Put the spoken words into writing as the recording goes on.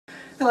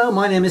Hello,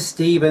 my name is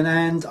Stephen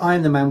and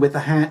I'm the man with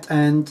the hat,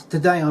 and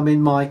today I'm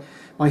in my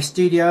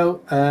studio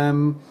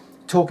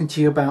talking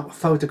to you about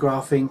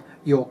photographing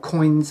your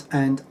coins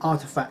and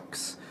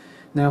artifacts.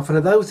 Now, for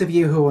those of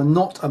you who are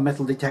not a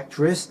metal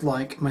detectorist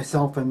like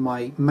myself and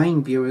my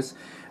main viewers,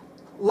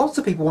 lots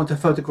of people want to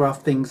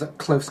photograph things at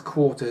close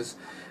quarters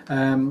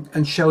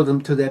and show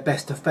them to their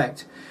best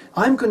effect.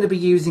 I'm going to be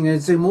using a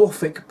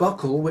zoomorphic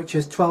buckle which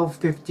is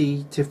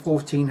 1250 to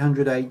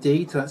 1400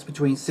 AD, so that's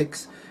between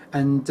 6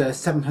 and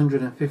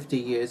 750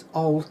 years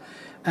old,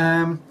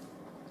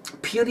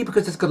 purely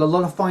because it's got a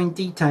lot of fine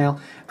detail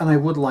and I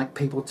would like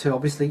people to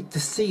obviously to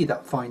see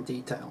that fine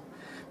detail.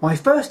 My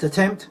first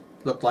attempt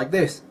looked like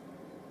this.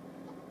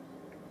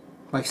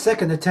 My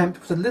second attempt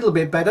was a little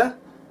bit better,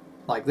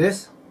 like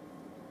this,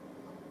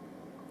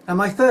 and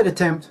my third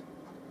attempt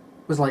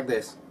was like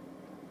this.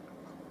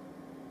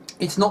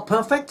 It's not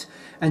perfect,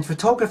 and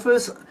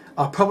photographers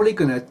are probably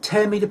going to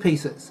tear me to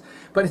pieces,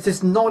 but it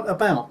is not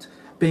about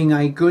being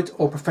a good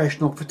or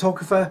professional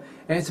photographer.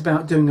 It's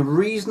about doing a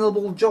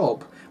reasonable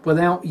job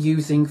without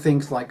using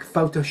things like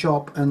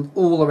Photoshop and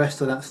all the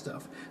rest of that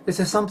stuff. This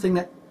is something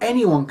that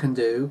anyone can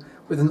do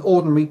with an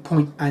ordinary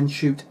point and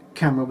shoot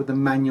camera with a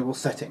manual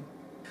setting.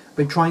 I've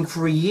been trying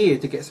for a year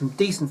to get some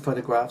decent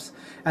photographs,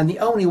 and the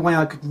only way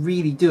I could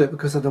really do it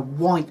because of the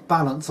white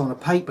balance on a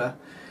paper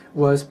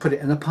was put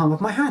it in the palm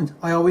of my hand.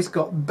 I always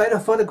got better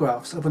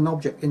photographs of an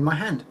object in my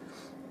hand.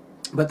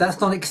 But that's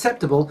not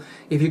acceptable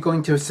if you're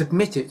going to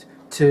submit it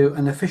to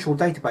an official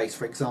database,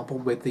 for example,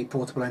 with the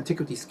Portable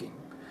Antiquity Scheme.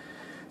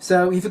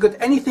 So if you've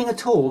got anything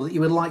at all that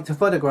you would like to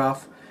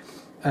photograph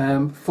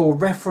for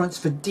reference,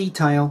 for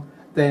detail,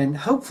 then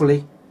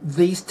hopefully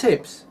these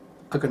tips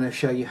are going to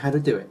show you how to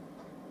do it.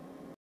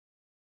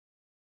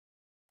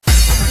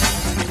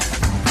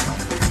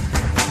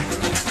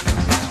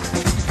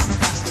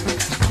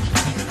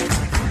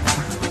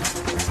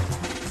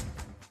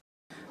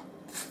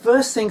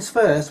 First things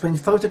first, when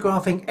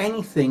photographing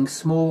anything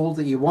small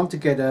that you want to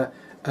get a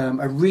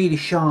really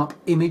sharp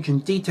image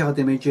and detailed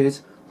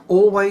images,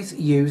 always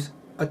use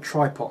a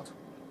tripod.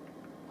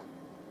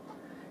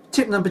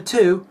 Tip number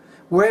 2,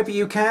 wherever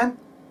you can,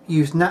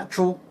 use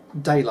natural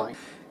daylight.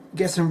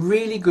 Get some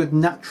really good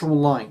natural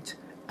light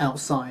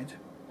outside.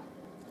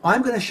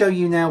 I'm going to show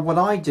you now what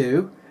I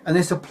do, and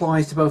this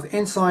applies to both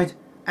inside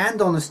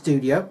and on the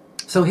studio.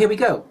 So here we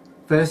go.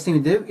 First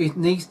thing to do, it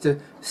needs to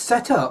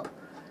set up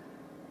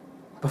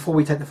before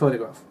we take the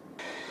photograph.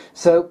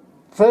 So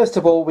first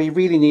of all, we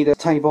really need a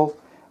table,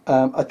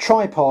 a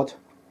tripod,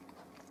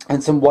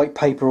 and some white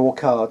paper or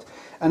card.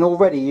 And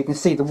already you can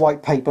see the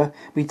white paper.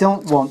 We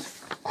don't want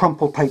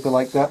crumpled paper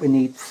like that. We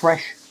need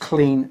fresh,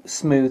 clean,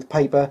 smooth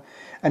paper,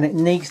 and it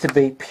needs to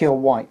be pure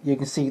white. You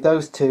can see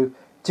those two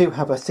do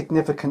have a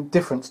significant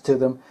difference to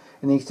them.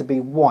 It needs to be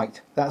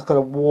white. That's got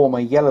a warmer,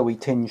 yellowy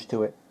tinge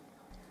to it.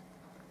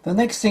 The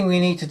next thing we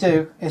need to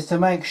do is to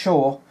make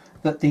sure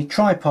that the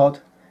tripod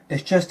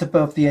is just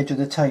above the edge of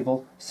the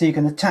table, so you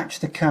can attach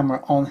the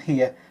camera on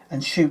here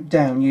and shoot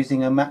down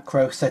using a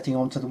macro setting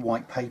onto the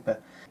white paper.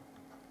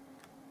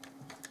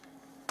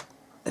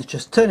 Let's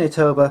just turn it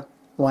over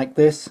like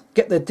this,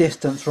 get the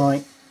distance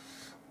right,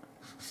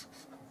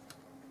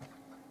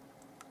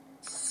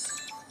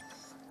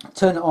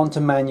 turn it on to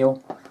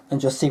manual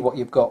and just see what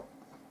you've got.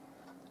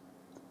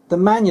 The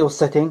manual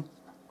setting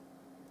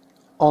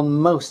on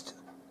most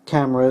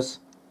cameras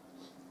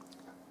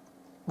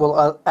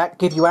will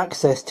give you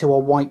access to a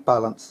white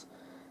balance,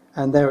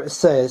 and there it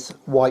says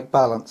white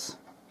balance.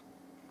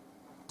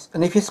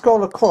 And if you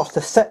scroll across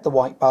to set the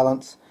white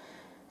balance,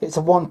 it's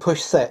a one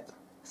push set,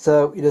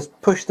 so you just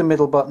push the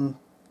middle button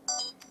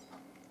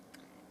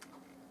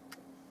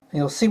and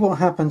you'll see what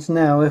happens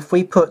now if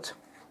we put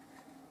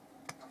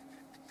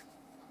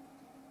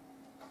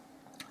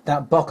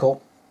that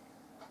buckle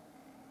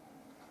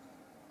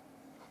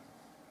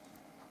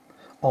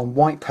on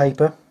white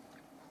paper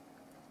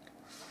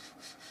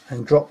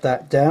and drop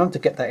that down to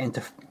get that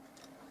into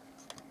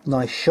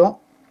nice shot.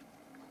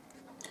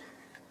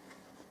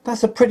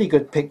 That's a pretty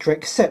good picture,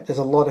 except there's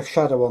a lot of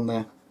shadow on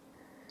there.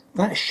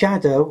 That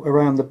shadow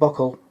around the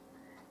buckle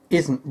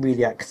isn't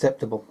really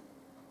acceptable.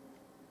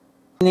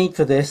 The need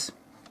for this,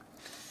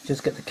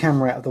 just get the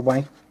camera out of the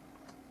way,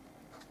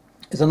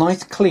 is a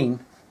nice clean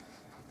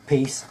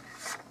piece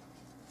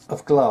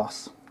of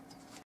glass.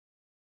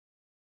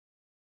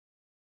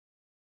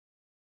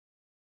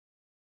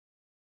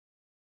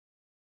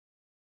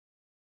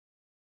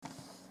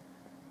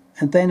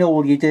 And then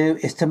all you do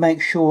is to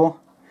make sure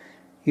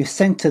you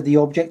center the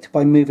object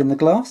by moving the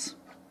glass.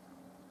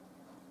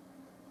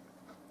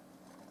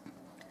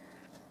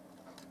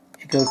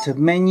 You go to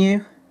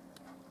menu,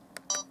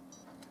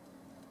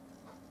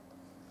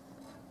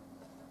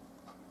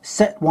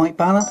 set white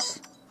balance.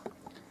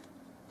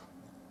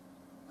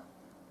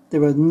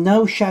 There are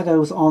no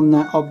shadows on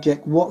that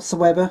object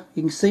whatsoever.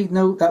 You can see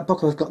that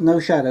buckle has got no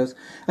shadows.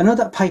 I know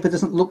that paper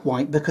doesn't look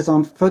white because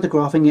I'm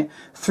photographing it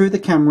through the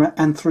camera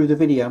and through the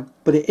video,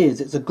 but it is.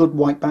 It's a good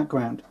white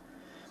background.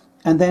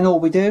 And then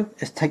all we do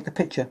is take the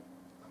picture.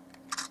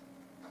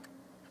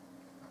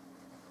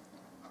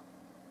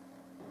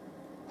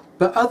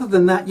 But other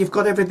than that, you've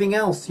got everything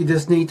else. You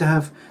just need to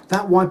have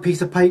that white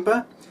piece of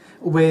paper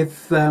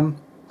with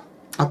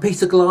a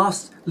piece of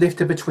glass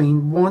lifted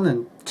between 1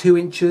 and 2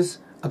 inches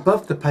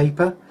above the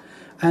paper,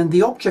 and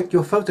the object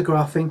you're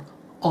photographing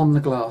on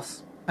the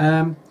glass.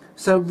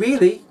 So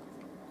really,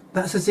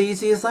 that's as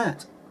easy as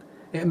that.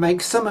 It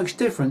makes so much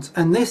difference,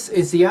 and this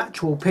is the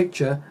actual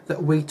picture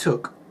that we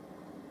took.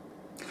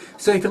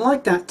 So if you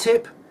like that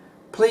tip,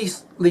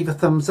 please leave a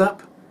thumbs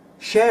up.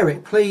 Share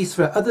it please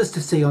for others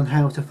to see on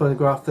how to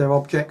photograph their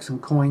objects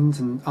and coins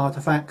and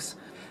artifacts.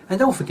 And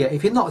don't forget,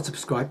 if you're not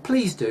subscribed,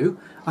 please do.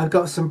 I've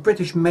got some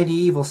British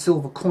medieval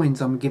silver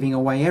coins I'm giving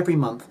away every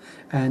month,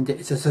 and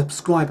it's a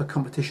subscriber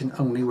competition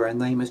only where a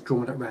name is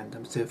drawn at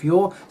random. So if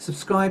you're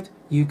subscribed,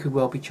 you could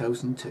well be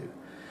chosen too.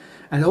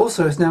 And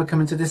also it's now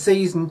coming to the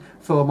season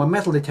for my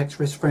metal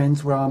detectorist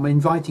friends, where I'm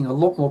inviting a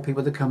lot more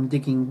people to come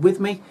digging with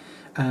me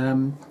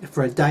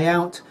for a day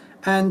out.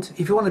 And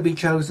if you want to be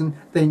chosen,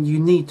 then you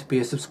need to be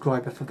a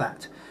subscriber for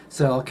that.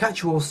 So I'll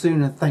catch you all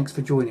soon, and thanks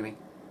for joining me.